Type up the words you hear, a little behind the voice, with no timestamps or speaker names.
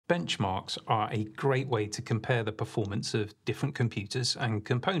benchmarks are a great way to compare the performance of different computers and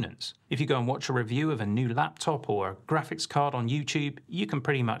components. If you go and watch a review of a new laptop or a graphics card on YouTube, you can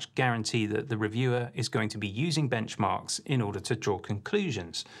pretty much guarantee that the reviewer is going to be using benchmarks in order to draw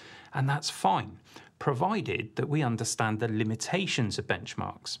conclusions. And that's fine, provided that we understand the limitations of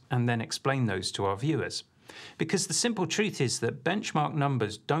benchmarks and then explain those to our viewers. Because the simple truth is that benchmark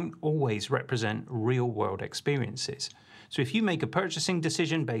numbers don't always represent real-world experiences. So if you make a purchasing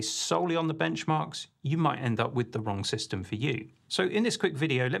decision based solely on the benchmarks, you might end up with the wrong system for you. So in this quick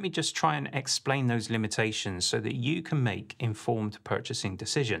video, let me just try and explain those limitations so that you can make informed purchasing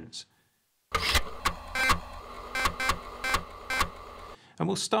decisions. And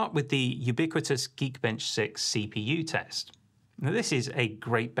we'll start with the ubiquitous Geekbench 6 CPU test. Now, this is a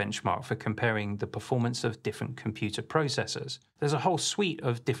great benchmark for comparing the performance of different computer processors. There's a whole suite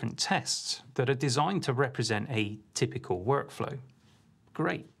of different tests that are designed to represent a typical workflow.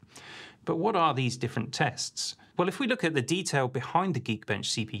 Great. But what are these different tests? Well, if we look at the detail behind the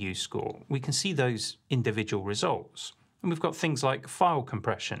Geekbench CPU score, we can see those individual results. And we've got things like file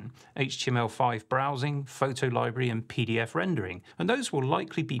compression, HTML5 browsing, photo library, and PDF rendering. And those will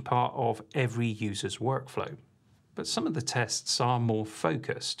likely be part of every user's workflow. But some of the tests are more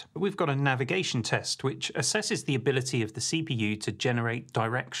focused. We've got a navigation test which assesses the ability of the CPU to generate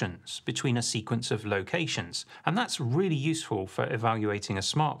directions between a sequence of locations. And that's really useful for evaluating a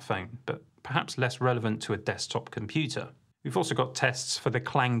smartphone, but perhaps less relevant to a desktop computer. We've also got tests for the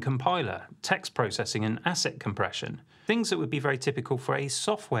Clang compiler, text processing, and asset compression. Things that would be very typical for a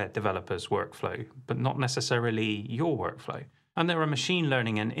software developer's workflow, but not necessarily your workflow. And there are machine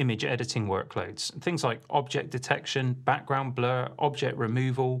learning and image editing workloads, things like object detection, background blur, object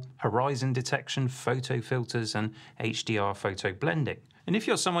removal, horizon detection, photo filters, and HDR photo blending. And if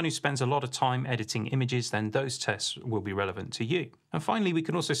you're someone who spends a lot of time editing images, then those tests will be relevant to you. And finally, we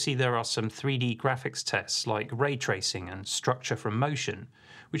can also see there are some 3D graphics tests like ray tracing and structure from motion,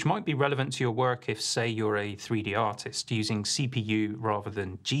 which might be relevant to your work if, say, you're a 3D artist using CPU rather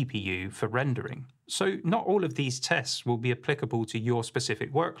than GPU for rendering. So not all of these tests will be applicable to your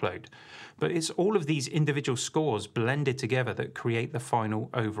specific workload, but it's all of these individual scores blended together that create the final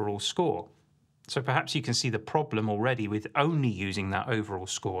overall score. So perhaps you can see the problem already with only using that overall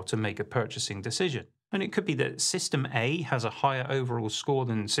score to make a purchasing decision. And it could be that System A has a higher overall score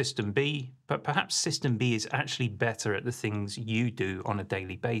than System B, but perhaps System B is actually better at the things you do on a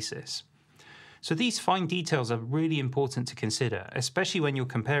daily basis. So these fine details are really important to consider, especially when you're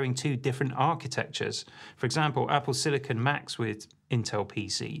comparing two different architectures, for example, Apple Silicon Macs with Intel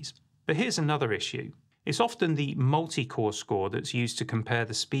PCs. But here's another issue. It's often the multi-core score that's used to compare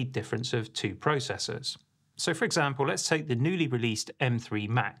the speed difference of two processors. So for example, let's take the newly released M3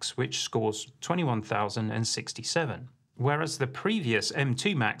 Max, which scores 21,067, whereas the previous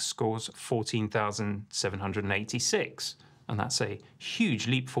M2 Max scores 14,786, and that's a huge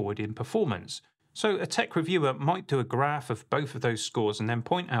leap forward in performance. So a tech reviewer might do a graph of both of those scores and then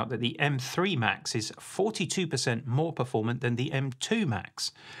point out that the M3 Max is 42% more performant than the M2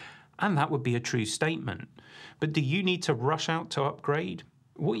 Max. And that would be a true statement. But do you need to rush out to upgrade?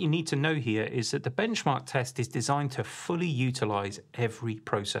 What you need to know here is that the benchmark test is designed to fully utilize every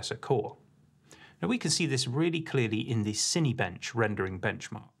processor core. Now we can see this really clearly in the Cinebench rendering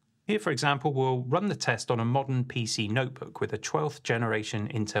benchmark. Here, for example, we'll run the test on a modern PC notebook with a 12th generation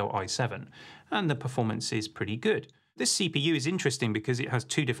Intel i7, and the performance is pretty good. This CPU is interesting because it has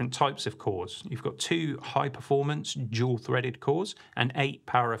two different types of cores. You've got two high-performance dual-threaded cores and 8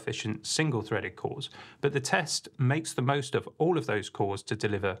 power-efficient single-threaded cores, but the test makes the most of all of those cores to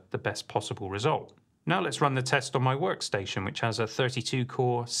deliver the best possible result. Now let's run the test on my workstation, which has a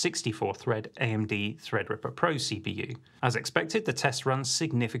 32-core, 64-thread AMD Threadripper Pro CPU. As expected, the test runs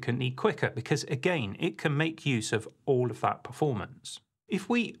significantly quicker because, again, it can make use of all of that performance. If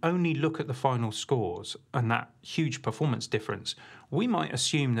we only look at the final scores and that huge performance difference, we might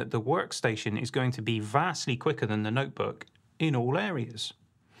assume that the workstation is going to be vastly quicker than the notebook in all areas.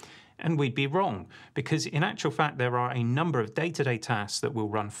 And we'd be wrong, because in actual fact there are a number of day-to-day tasks that will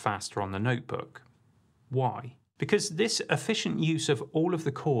run faster on the notebook. Why? Because this efficient use of all of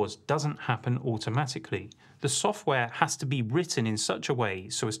the cores doesn't happen automatically. The software has to be written in such a way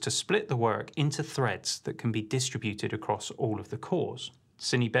so as to split the work into threads that can be distributed across all of the cores.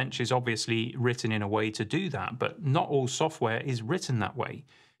 Cinebench is obviously written in a way to do that, but not all software is written that way.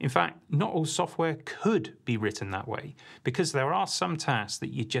 In fact, not all software could be written that way, because there are some tasks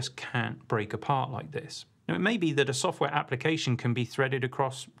that you just can't break apart like this. Now, it may be that a software application can be threaded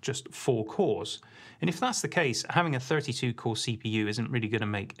across just 4 cores, and if that's the case, having a 32-core CPU isn't really going to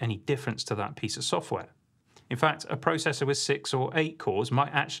make any difference to that piece of software. In fact, a processor with 6 or 8 cores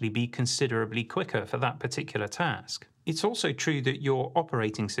might actually be considerably quicker for that particular task. It's also true that your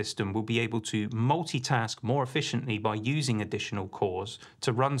operating system will be able to multitask more efficiently by using additional cores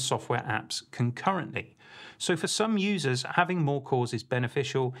to run software apps concurrently. So for some users, having more cores is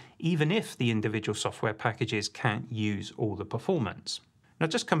beneficial, even if the individual software packages can't use all the performance. Now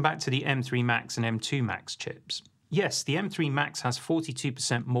just come back to the M3 Max and M2 Max chips. Yes, the M3 Max has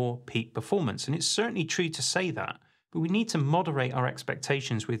 42% more peak performance, and it's certainly true to say that, but we need to moderate our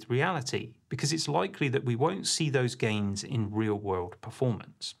expectations with reality, because it's likely that we won't see those gains in real-world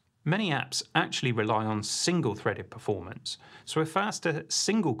performance. Many apps actually rely on single-threaded performance, so a faster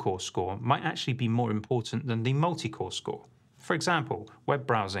single-core score might actually be more important than the multi-core score. For example, web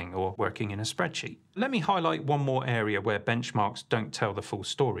browsing or working in a spreadsheet. Let me highlight one more area where benchmarks don't tell the full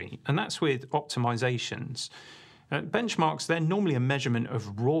story, and that's with optimizations. Benchmarks, they're normally a measurement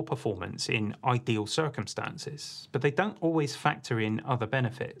of raw performance in ideal circumstances, but they don't always factor in other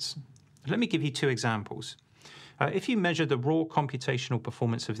benefits. Let me give you 2 examples. If you measure the raw computational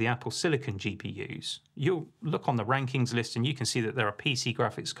performance of the Apple Silicon GPUs, you'll look on the rankings list and you can see that there are PC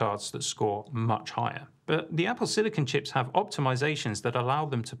graphics cards that score much higher. But the Apple Silicon chips have optimizations that allow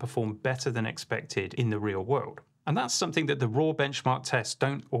them to perform better than expected in the real world. And that's something that the raw benchmark tests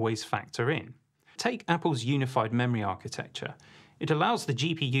don't always factor in. Take Apple's unified memory architecture. It allows the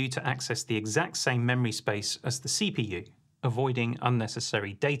GPU to access the exact same memory space as the CPU, avoiding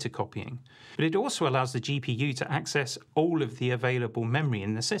unnecessary data copying. But it also allows the GPU to access all of the available memory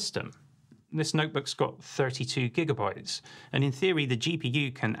in the system. This notebook's got 32 gigabytes, and in theory the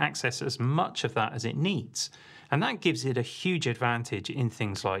GPU can access as much of that as it needs. And that gives it a huge advantage in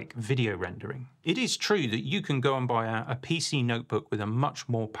things like video rendering. It is true that you can go and buy a PC notebook with a much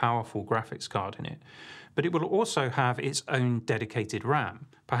more powerful graphics card in it, but it will also have its own dedicated RAM,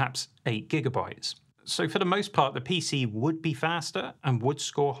 perhaps 8 gigabytes. So for the most part, the PC would be faster and would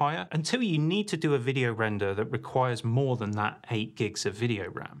score higher until you need to do a video render that requires more than that 8 gigs of video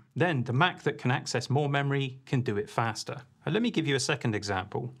RAM. Then the Mac that can access more memory can do it faster. Let me give you a second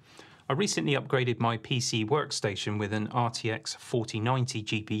example. I recently upgraded my PC workstation with an RTX 4090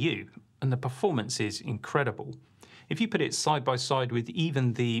 GPU, and the performance is incredible. If you put it side by side with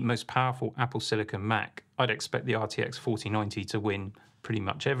even the most powerful Apple Silicon Mac, I'd expect the RTX 4090 to win pretty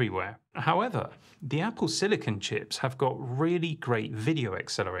much everywhere. However, the Apple Silicon chips have got really great video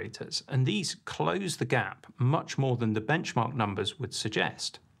accelerators, and these close the gap much more than the benchmark numbers would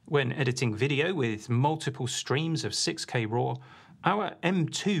suggest. When editing video with multiple streams of 6K RAW, our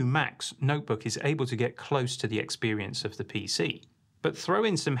M2 Max notebook is able to get close to the experience of the PC. But throw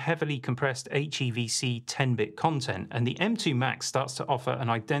in some heavily compressed HEVC 10-bit content, and the M2 Max starts to offer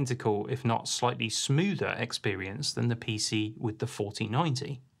an identical, if not slightly smoother experience than the PC with the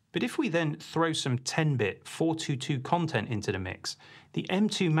 4090. But if we then throw some 10-bit 422 content into the mix, the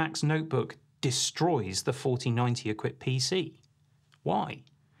M2 Max notebook destroys the 4090 equipped PC. Why?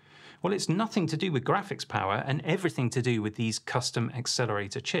 Well, it's nothing to do with graphics power and everything to do with these custom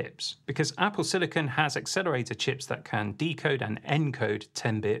accelerator chips, because Apple Silicon has accelerator chips that can decode and encode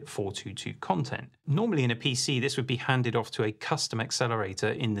 10-bit 422 content. Normally in a PC, this would be handed off to a custom accelerator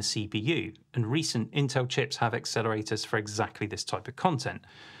in the CPU, and recent Intel chips have accelerators for exactly this type of content.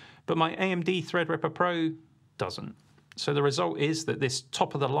 But my AMD Threadripper Pro doesn't. So the result is that this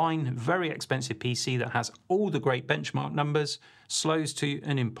top-of-the-line, very expensive PC that has all the great benchmark numbers slows to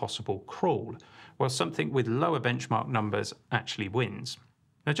an impossible crawl, while something with lower benchmark numbers actually wins.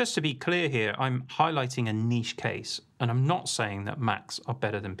 Now, just to be clear here, I'm highlighting a niche case, and I'm not saying that Macs are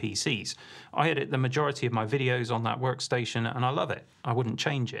better than PCs. I edit the majority of my videos on that workstation, and I love it. I wouldn't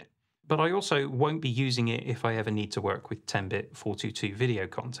change it. But I also won't be using it if I ever need to work with 10-bit 422 video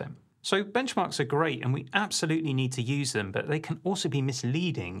content. So benchmarks are great and we absolutely need to use them, but they can also be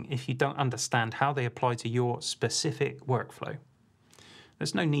misleading if you don't understand how they apply to your specific workflow.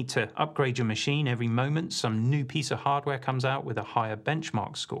 There's no need to upgrade your machine every moment some new piece of hardware comes out with a higher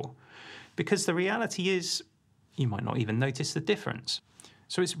benchmark score, because the reality is you might not even notice the difference.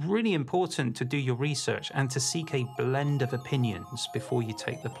 So it's really important to do your research and to seek a blend of opinions before you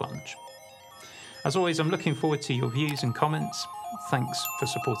take the plunge. As always, I'm looking forward to your views and comments. Thanks for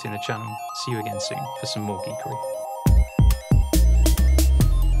supporting the channel. See you again soon for some more geekery.